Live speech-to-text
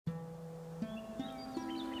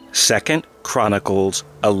2 Chronicles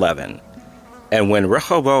 11. And when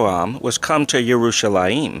Rehoboam was come to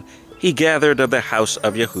Jerusalem, he gathered of the house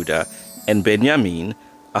of Yehuda and Benjamin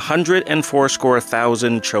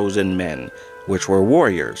 180,000 chosen men, which were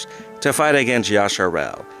warriors, to fight against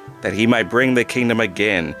Yasharel, that he might bring the kingdom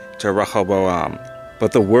again to Rehoboam.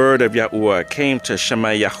 But the word of Yahuwah came to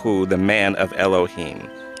Shemayahu the man of Elohim,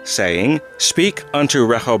 saying, Speak unto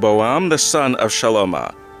Rehoboam the son of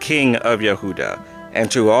Shalomah, king of Yehuda, and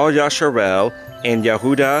to all Yasharel in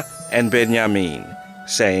Yehuda and Benjamin,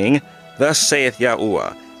 saying, Thus saith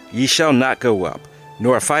Yahuwah, Ye shall not go up,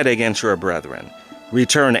 nor fight against your brethren.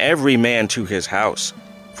 Return every man to his house,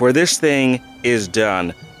 for this thing is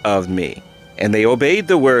done of me. And they obeyed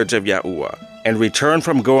the words of Yahuwah, and returned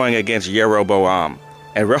from going against Jeroboam.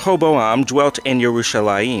 And Rehoboam dwelt in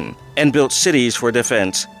Jerusalem, and built cities for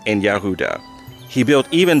defense in Yehuda. He built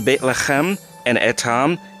even Bethlehem, and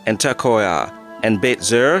Etam, and Tekoa, and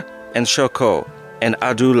Beth-Zur, and Shoko, and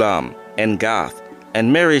Adulam, and Gath,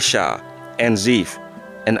 and Marishah, and Ziph,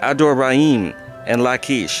 and Adoraim, and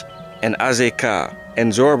Lachish, and Azekah,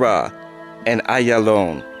 and Zorba, and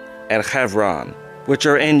Ayalon, and Hebron, which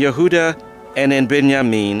are in Yehuda and in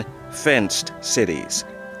Benjamin, fenced cities.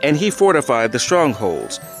 And he fortified the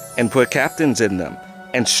strongholds, and put captains in them,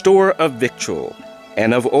 and store of victual,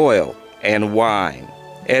 and of oil, and wine.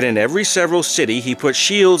 And in every several city he put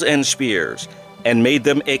shields and spears, and made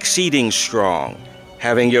them exceeding strong,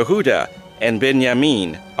 having Yehuda and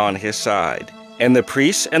Benjamin on his side. And the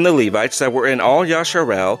priests and the Levites that were in all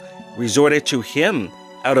Yasharel resorted to him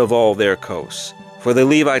out of all their coasts. For the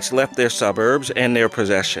Levites left their suburbs and their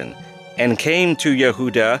possession, and came to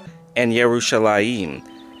Yehuda and Jerusalem.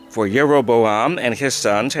 For Jeroboam and his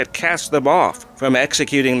sons had cast them off from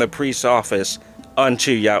executing the priest's office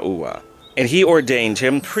unto Yahuwah. And he ordained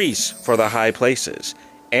him priests for the high places,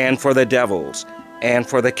 and for the devils, and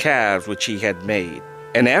for the calves which he had made.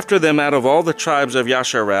 And after them out of all the tribes of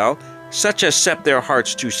Yasharel, such as set their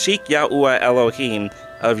hearts to seek Yahuwah Elohim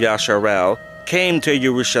of Yasharel, came to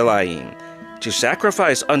Jerusalem, to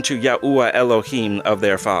sacrifice unto Yahuwah Elohim of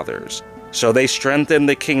their fathers. So they strengthened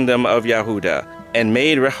the kingdom of Yehuda, and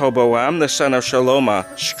made Rehoboam the son of Shalomah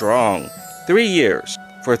strong 3 years.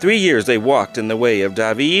 For 3 years they walked in the way of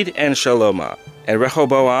David and Shalomah. And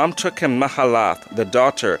Rehoboam took him Mahalath, the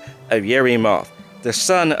daughter of Yerimoth, the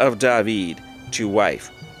son of David, to wife,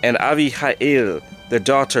 and Avihail, the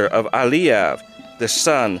daughter of Eliab, the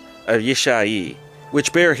son of Yishai,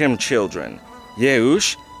 which bare him children,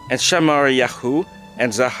 Yeush, and Shamariyahu,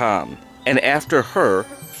 and Zaham. And after her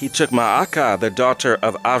he took Maacah, the daughter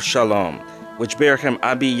of Avshalom, which bare him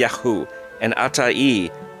Abiyahu, and Attai,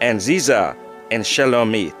 and Ziza, and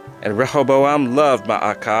Shelomith. And Rehoboam loved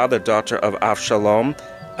Maacah, the daughter of Avshalom,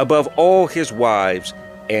 above all his wives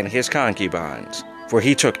and his concubines. For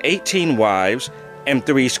he took 18 wives and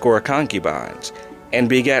 80 concubines, and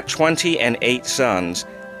begat 28 sons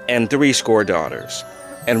and 80 daughters.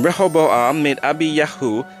 And Rehoboam made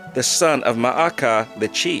Abiyahu, the son of Maacah, the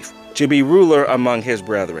chief, to be ruler among his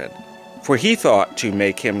brethren, for he thought to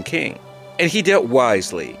make him king. And he dealt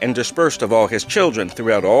wisely, and dispersed of all his children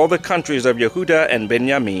throughout all the countries of Yehuda and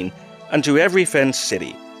Benjamin, unto every fenced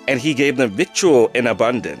city. And he gave them victual in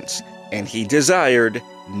abundance, and he desired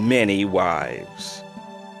many wives.